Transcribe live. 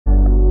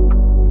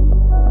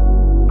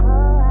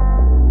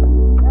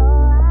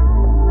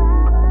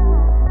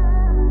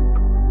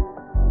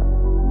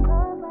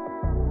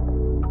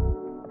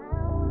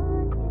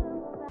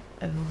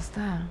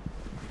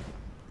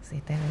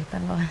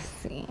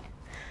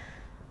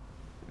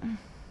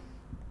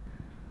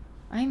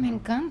Ay, me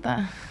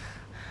encanta.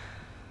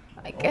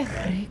 Ay, qué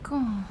rico.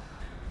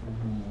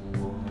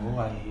 Ooh,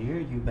 I hear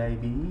you,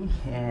 baby.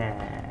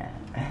 Yeah.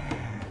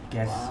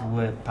 Guess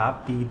what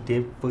Poppy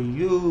did for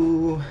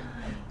you?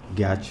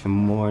 Got your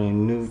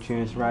morning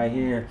nutrients right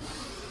here.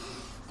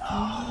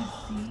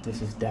 Oh,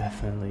 this is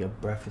definitely a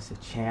breakfast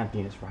of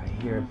champions right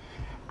here.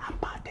 I'm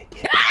about to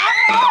get.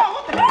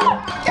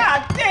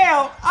 God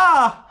damn!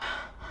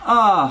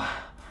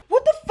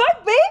 What the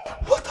fuck,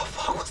 babe? What the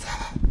fuck was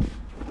that?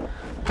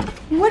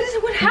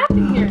 What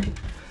happened here?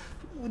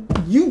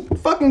 You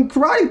fucking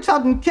karate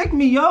chopped and kicked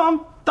me, yo. I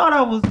thought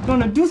I was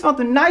gonna do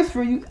something nice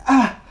for you.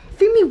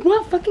 Feed me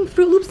what? Fucking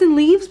Fruit Loops and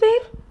leaves,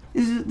 babe?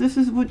 This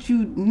is what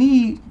you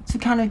need to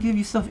kind of give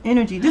yourself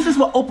energy. This is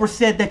what Oprah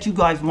said that you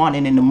guys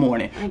wanted in the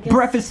morning.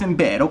 Breakfast in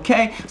bed,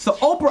 okay? So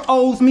Oprah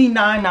owes me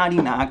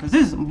 $9.99 because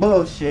this is some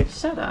bullshit.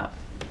 Not up.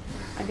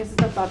 I guess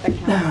it's a thought that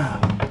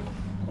counts.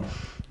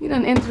 You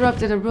done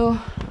interrupted a real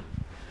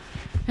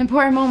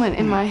important moment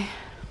in my...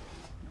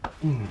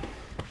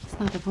 It's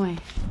not the point.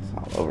 It's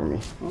all over me.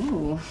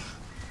 Ooh.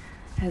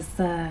 Has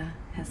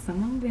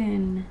someone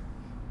been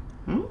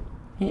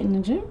hitting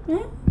the gym?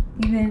 Huh?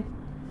 You been?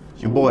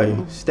 Your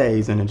boy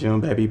stays in the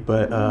gym, baby,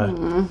 but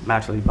I'm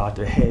actually about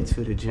to head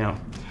to the gym.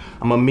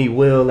 I'm gonna meet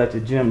Will at the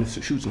gym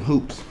to shoot some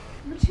hoops.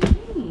 What you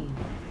mean?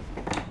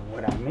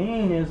 What I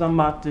mean is I'm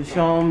about to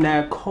show him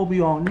that Kobe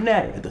on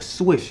net, the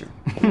swisher.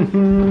 You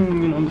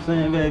know what I'm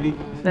saying, baby?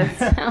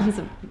 That sounds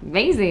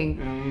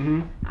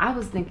amazing. I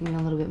was thinking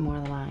a little bit more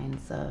along the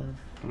lines of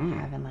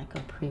having like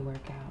a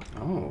pre-workout.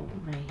 Oh.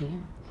 Right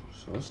here.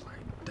 So it's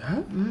like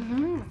that?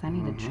 I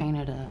need a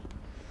trainer to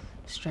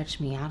stretch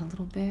me out a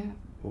little bit.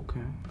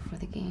 Okay. Before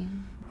the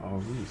game. Oh,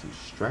 we need some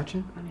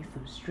stretching? I need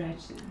some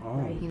stretching. Oh.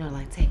 Right? You know,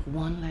 like take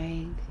one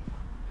leg,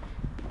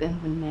 then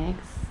the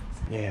next.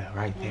 Yeah,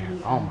 right there. And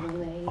the Oh other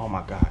leg.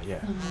 my God, yeah.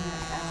 Somewhere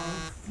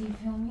else. You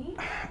feel me?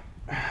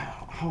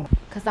 Oh.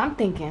 Cause I'm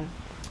thinking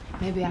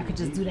maybe I could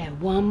just do that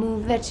one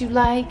move that you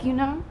like, you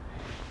know?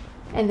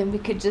 And then we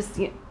could just,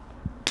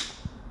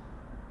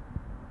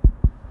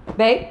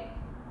 babe?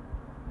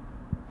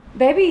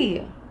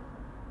 Baby!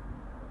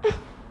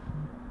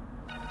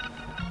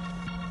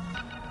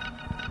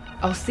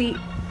 Oh, see,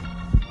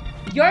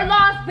 you're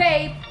lost,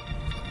 babe.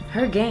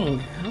 Her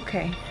game,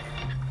 okay.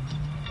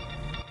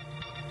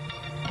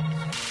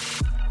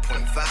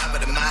 0.5 of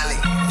the Molly,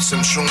 some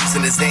shrooms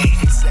in his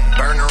hands.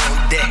 Burner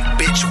on deck,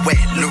 bitch wet,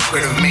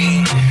 lucrative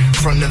man.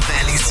 From the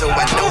valley, so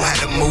I know how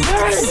to move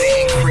through the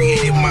sand.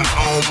 Created my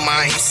own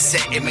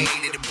mindset and made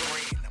it a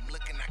brand. I'm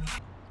looking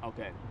at.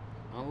 Okay,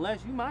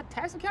 unless you my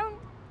tax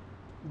accountant,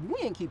 we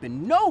ain't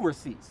keeping no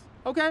receipts,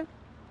 okay?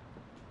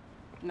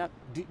 Now,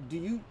 do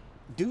you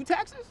do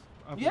taxes?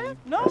 Yeah?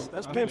 No?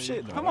 That's pimp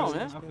shit, though. Come on,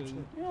 man.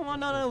 You don't want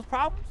none of those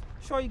problems?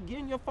 Sure you get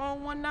in your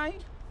phone one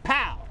night,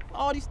 pow!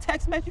 All these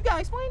text messages, you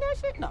gotta explain that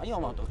shit? No, you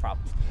don't want those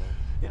problems.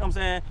 You know what I'm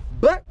saying?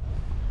 But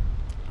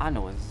I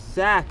know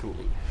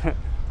exactly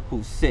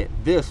who set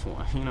this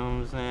one. You know what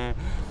I'm saying?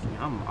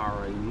 I'm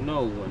already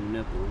know what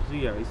nipples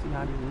here. You see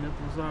how these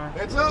nipples are?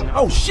 Heads up! You know?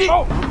 Oh shit!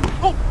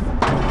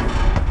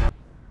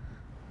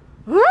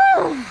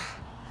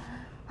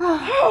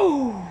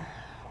 Oh,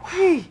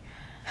 hey.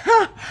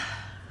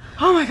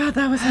 Oh my God,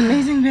 that was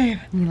amazing, babe.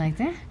 You liked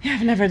it? Yeah,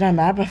 I've never done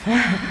that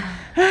before.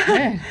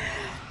 Good.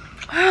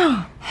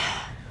 Wow.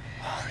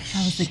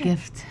 That was the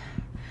gift.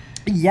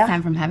 Yeah.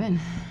 Time from heaven.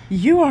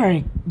 You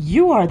are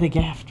the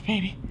gift,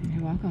 baby.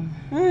 You're welcome.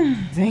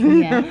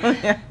 Dang.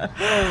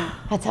 Yeah.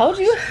 I told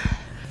you.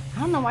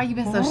 I don't know why you've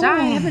been so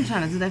shy. I've been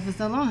trying to do that for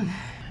so long.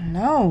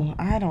 No,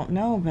 I don't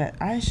know, but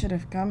I should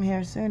have come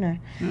here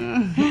sooner.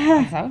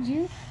 I told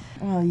you.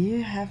 Well,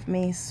 you have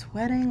me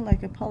sweating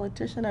like a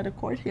politician at a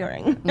court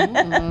hearing.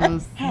 Ooh,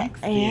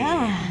 sexy.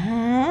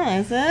 Yeah,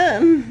 is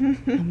it?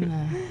 I'm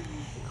gonna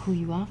cool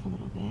you off a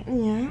little bit.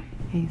 Yeah.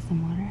 Get you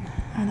some water.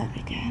 Oh, that'd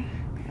be good.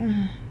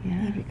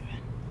 Yeah. That'd be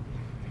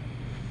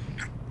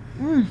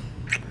good.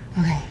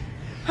 Okay.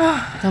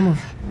 Don't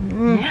move.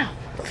 Yeah.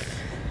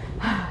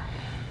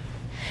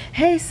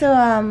 Hey, so,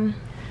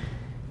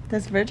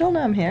 does Virgil know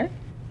I'm here?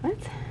 What?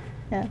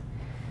 Yeah.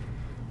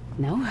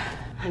 No.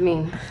 I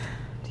mean,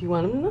 do you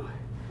want him to know?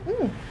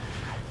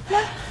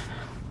 No.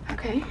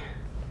 Okay.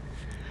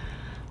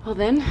 Well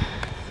then,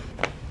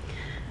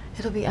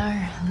 it'll be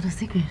our little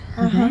secret.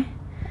 Okay?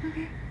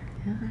 Okay.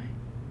 Yeah.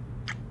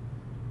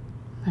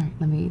 All right,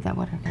 let me eat that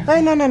water. Okay?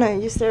 Wait, no.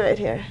 You stay right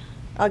here.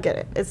 I'll get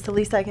it. It's the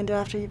least I can do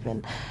after you've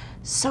been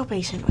so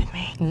patient with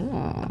me.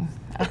 Ooh.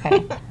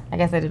 Okay. I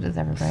guess I do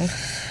deserve a break.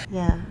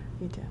 Yeah,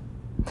 you do.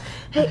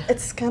 Hey,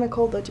 it's kind of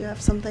cold though. Do you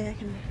have something I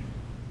can...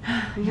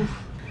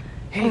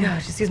 Here you go.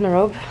 Just use my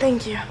robe.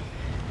 Thank you.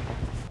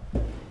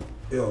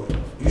 Yo,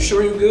 you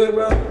sure you good,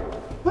 bro?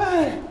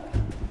 What?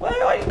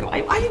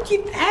 Why you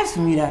keep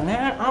asking me that,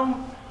 man?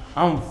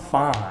 I'm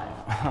fine.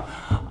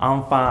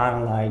 I'm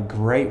fine like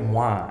great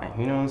wine.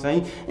 You know what I'm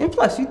saying? And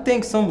plus, you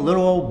think some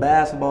little old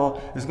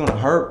basketball is gonna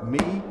hurt me?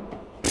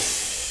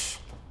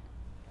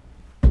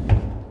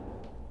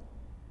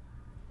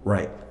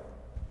 Right.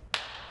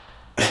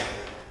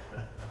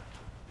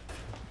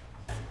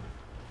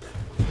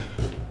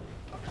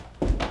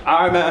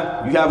 All right,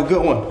 man. You have a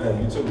good one.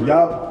 Hey, you too, bro.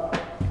 Yup.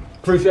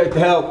 Appreciate the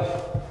help.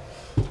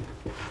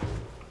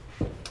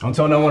 Don't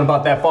tell no one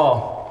about that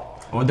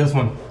fall or this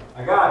one.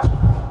 I got you.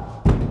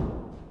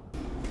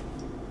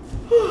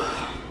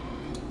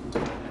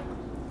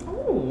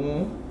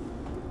 Oh,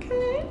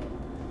 okay.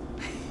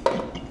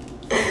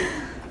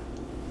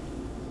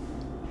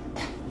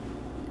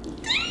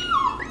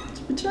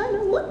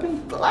 Vagina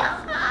looking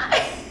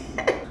fly.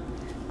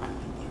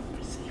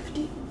 For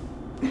safety.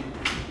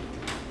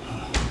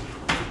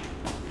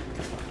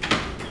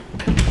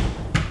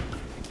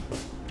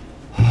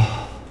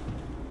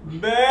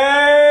 Babe!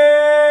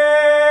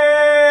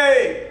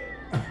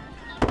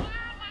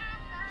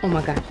 Oh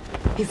my God.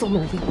 He's so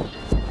melody.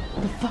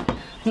 What the fuck?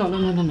 No.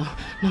 Okay.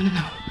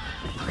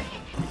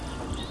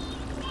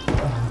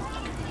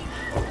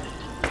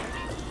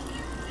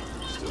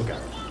 Still got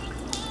it.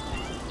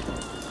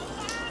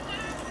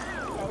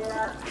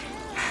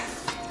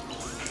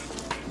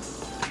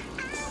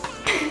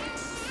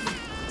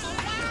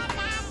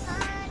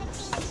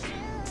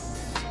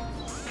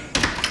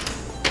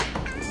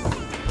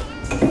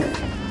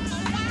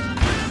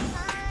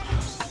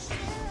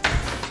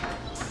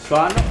 So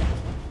I know.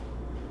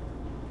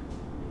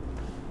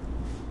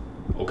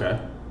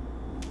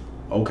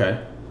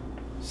 Okay.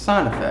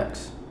 Sign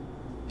effects.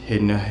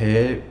 Hitting a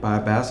head by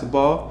a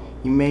basketball,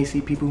 you may see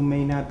people who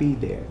may not be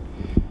there.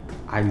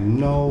 I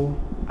know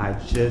I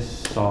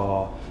just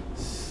saw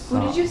Who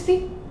did you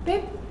see,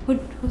 babe?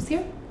 Who's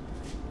here?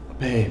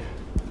 Babe,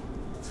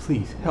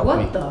 please help me.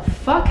 What the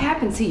fuck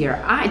happened to your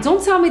eye?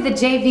 Don't tell me the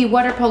JV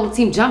water polo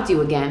team jumped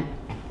you again.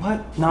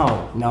 What?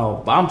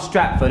 No. I'm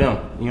strapped for them.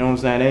 You know what I'm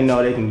saying? They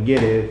know they can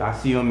get it if I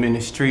see them in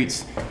the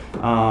streets.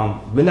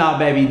 But nah,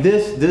 baby,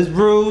 this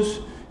bruise,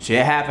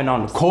 shit happened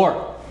on the court.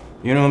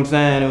 You know what I'm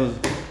saying? It was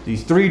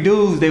these 3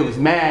 dudes, they was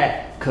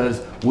mad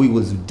because we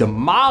was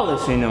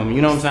demolishing them.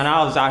 You know what I'm saying?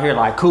 I was out here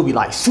like Kubi,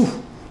 like, shoo.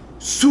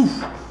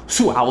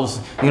 I was,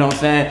 you know what I'm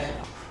saying?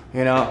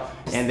 You know,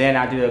 and then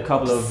I did a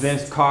couple of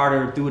Vince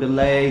Carter through the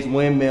legs,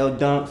 windmill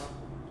dunks.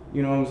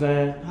 You know what I'm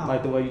saying?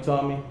 Like the way you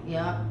taught me?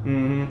 Yeah.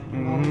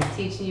 Mm-hmm.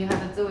 Teaching you how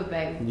to do it,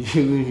 baby.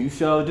 You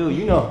sure do.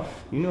 You know,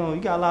 you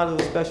got a lot of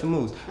those special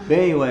moves. But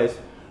anyways,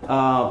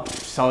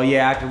 so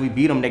yeah, after we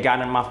beat them, they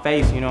got in my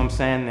face, you know what I'm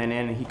saying? And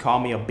then he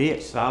called me a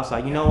bitch. So I was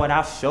like, you know what?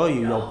 I'll show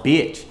you, yo,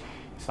 bitch.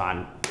 So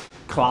I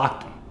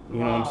clocked him,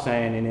 you know what I'm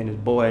saying? And then his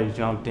boys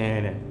jumped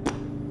in and,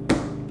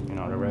 you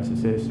know, the rest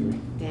is history.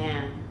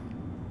 Damn.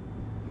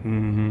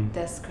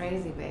 That's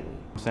crazy, baby.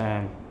 I'm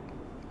saying,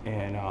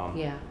 and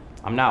Yeah.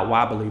 I'm not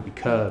wobbly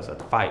because of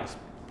the fights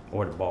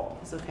or the ball.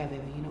 It's okay,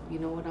 baby. You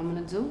know what I'm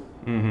gonna do?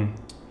 Mm-hmm.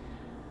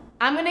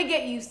 I'm gonna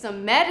get you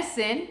some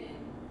medicine.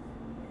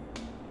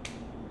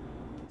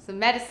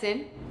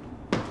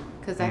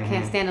 Cause I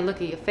can't stand to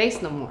look at your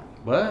face no more.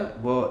 What?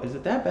 Well, is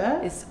it that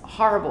bad? It's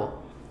horrible.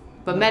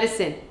 But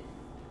medicine.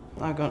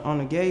 Like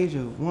on a gauge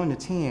of 1 to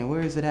 10,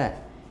 where is it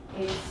at?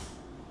 It's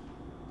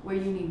where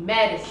you need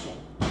medicine.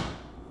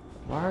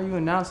 Why are you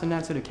announcing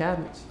that to the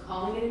cabinets?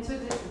 Calling it into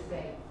existence,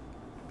 babe.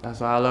 That's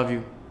why I love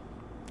you.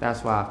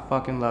 That's why I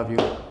fucking love you.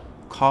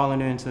 Calling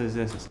it into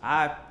existence.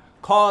 I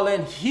call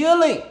in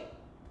healing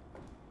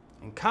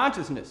and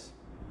consciousness.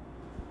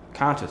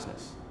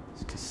 Consciousness.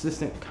 It's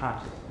consistent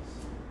consciousness.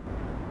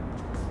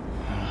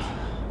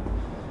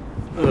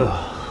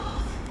 Ugh.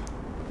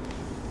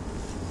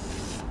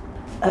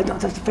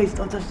 Don't touch the face,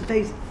 don't touch the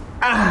face.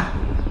 Ah.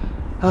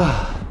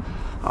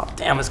 Oh,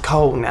 damn, it's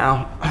cold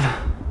now.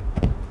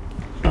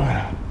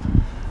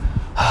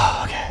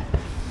 Okay.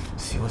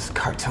 Let's see what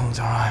cartoons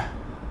are on.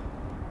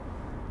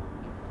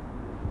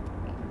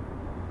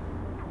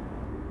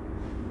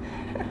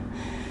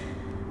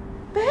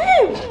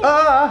 Babe!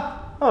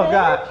 Oh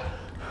God.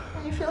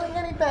 Are you feeling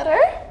any better?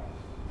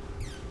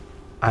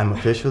 I'm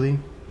officially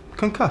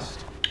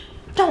concussed.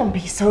 Don't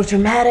be so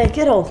dramatic.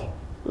 It'll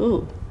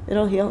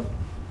heal.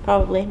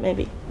 Probably,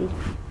 maybe.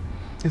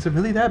 Is it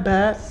really that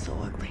bad? So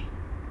ugly.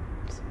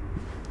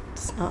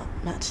 It's not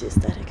match the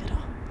aesthetic at all.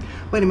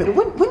 Wait a minute,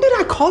 when did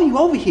I call you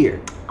over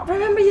here?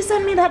 Remember you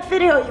sent me that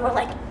video? You were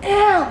like,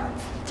 "Ew,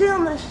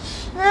 doing the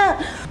shit."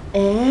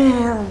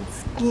 And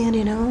get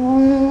it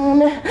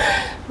on.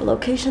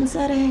 Location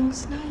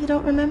settings. No, you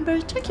don't remember?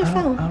 Check your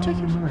phone. I don't Check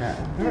your remember that.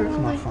 Where's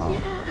my phone?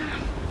 Yeah.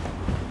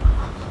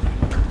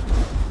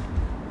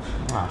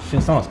 Ah,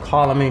 shit, someone's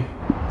calling me.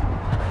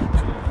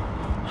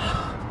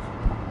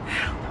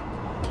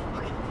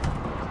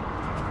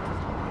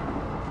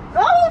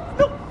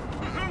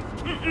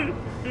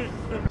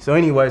 So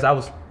anyways,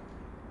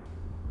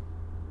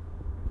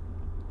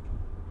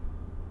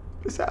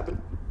 This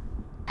happened.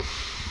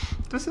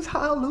 This is how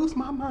I lose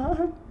my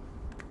mind.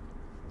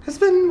 There's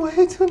been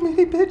way too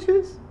many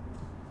bitches.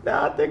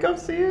 Now I think I'm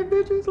seeing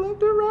bitches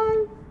left and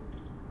right.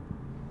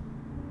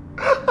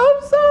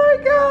 I'm sorry,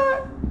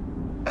 God.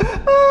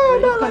 Oh,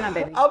 What's going on,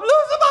 baby? I'm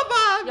losing my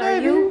mind, Are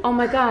baby. you? Oh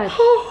my God.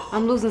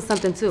 I'm losing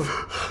something too.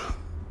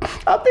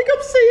 I think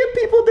I'm seeing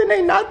people, then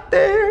they not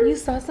there. You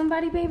saw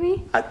somebody,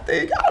 baby? I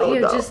don't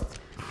Here, know. just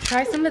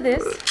try some of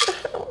this.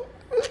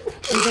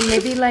 And then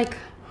maybe like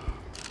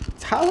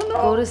Tylenol?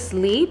 Go to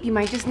sleep. You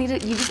might just need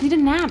a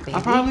nap, baby.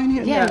 I probably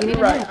need a yeah, nap. you need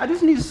You're a right. nap. I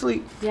just need to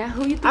sleep. Yeah,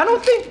 who you think? I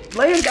don't think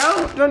laying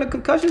down during the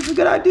concussion is a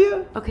good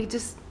idea. Okay,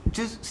 just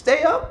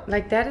Stay up.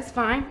 like that is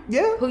fine.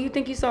 Yeah. Who you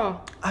think you saw?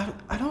 I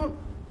don't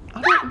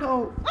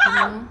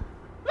know.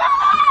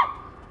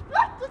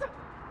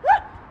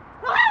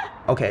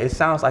 Okay, it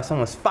sounds like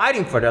someone's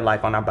fighting for their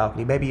life on our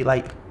balcony, baby.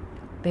 Like,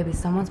 Baby,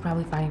 someone's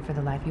probably fighting for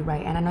their life. You're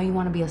right. And I know you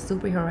want to be a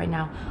superhero right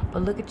now,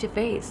 but look at your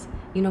face.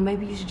 You know,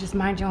 maybe you should just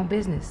mind your own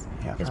business.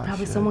 Yeah, There's I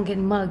probably should. someone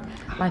getting mugged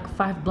like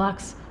 5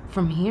 blocks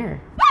from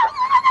here.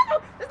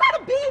 Is that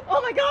a bee?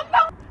 Oh my God,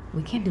 no!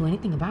 We can't do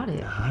anything about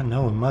it, I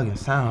know what mugging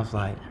sounds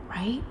like.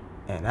 right?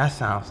 And that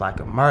sounds like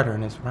a murder,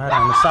 and it's right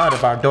on the side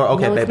of our door.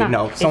 Okay, No, it's baby, not.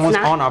 no. It's Someone's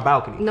not. on our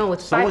balcony. No,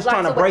 it's 5 someone's blocks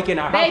trying to away. break in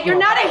our house. Babe, you're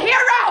not a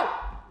hero!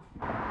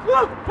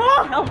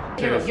 Oh,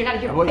 You're not a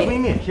hero. What do Babe, you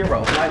mean,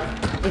 hero? Like,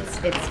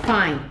 It's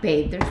fine,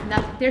 babe.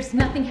 There's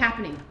nothing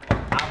happening.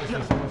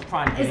 obviously someone's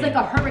trying to get It's in. like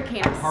a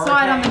hurricane. I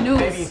saw it on the news.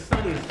 Baby, it's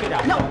sunny as shit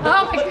out. No,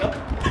 oh my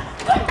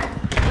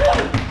God.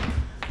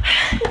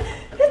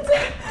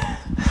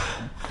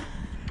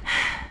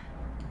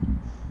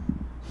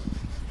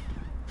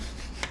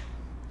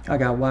 I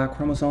got Y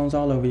chromosomes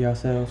all over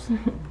yourselves.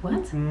 What?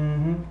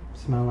 Mm-hmm.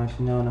 Smell like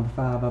Chanel number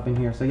 5 up in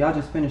here. So y'all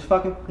just finished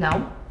fucking?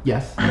 No,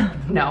 Yes.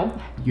 no,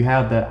 You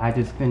have the I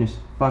just finished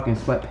fucking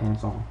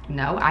sweatpants on.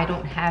 no. I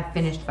don't have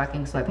finished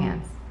fucking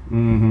sweatpants.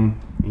 Mm-hmm.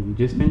 And you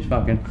just finished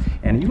fucking.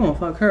 And you gonna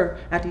fuck her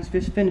after you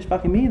just finished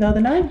fucking me the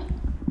other night?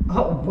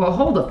 Oh, well,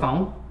 hold the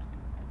phone.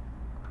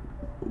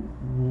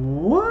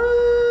 What?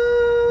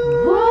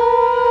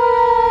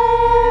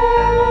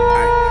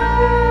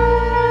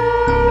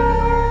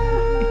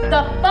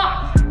 The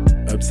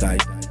fuck?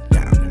 Upside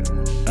down,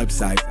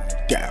 upside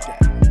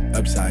down,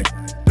 upside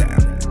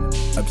down,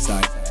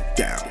 upside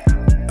down,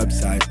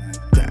 upside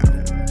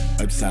down,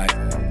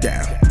 upside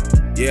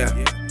down. Yeah.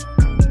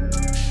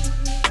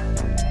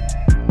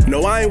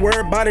 No, I ain't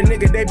worried about a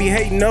nigga, they be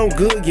hating on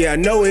good, yeah, I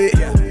know it.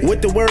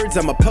 With the words,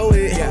 I'm a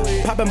poet.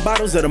 Popping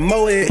bottles of the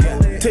Moet.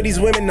 To these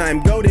women,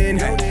 I'm golden.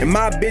 And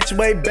my bitch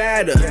way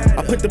badder.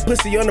 I put the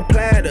pussy on the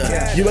platter.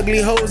 You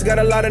ugly hoes got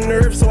a lot of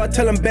nerve, so I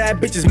tell them bad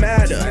bitches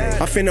matter.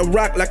 I finna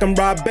rock like I'm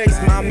Rob Bass.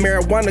 My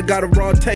marijuana got a raw taste.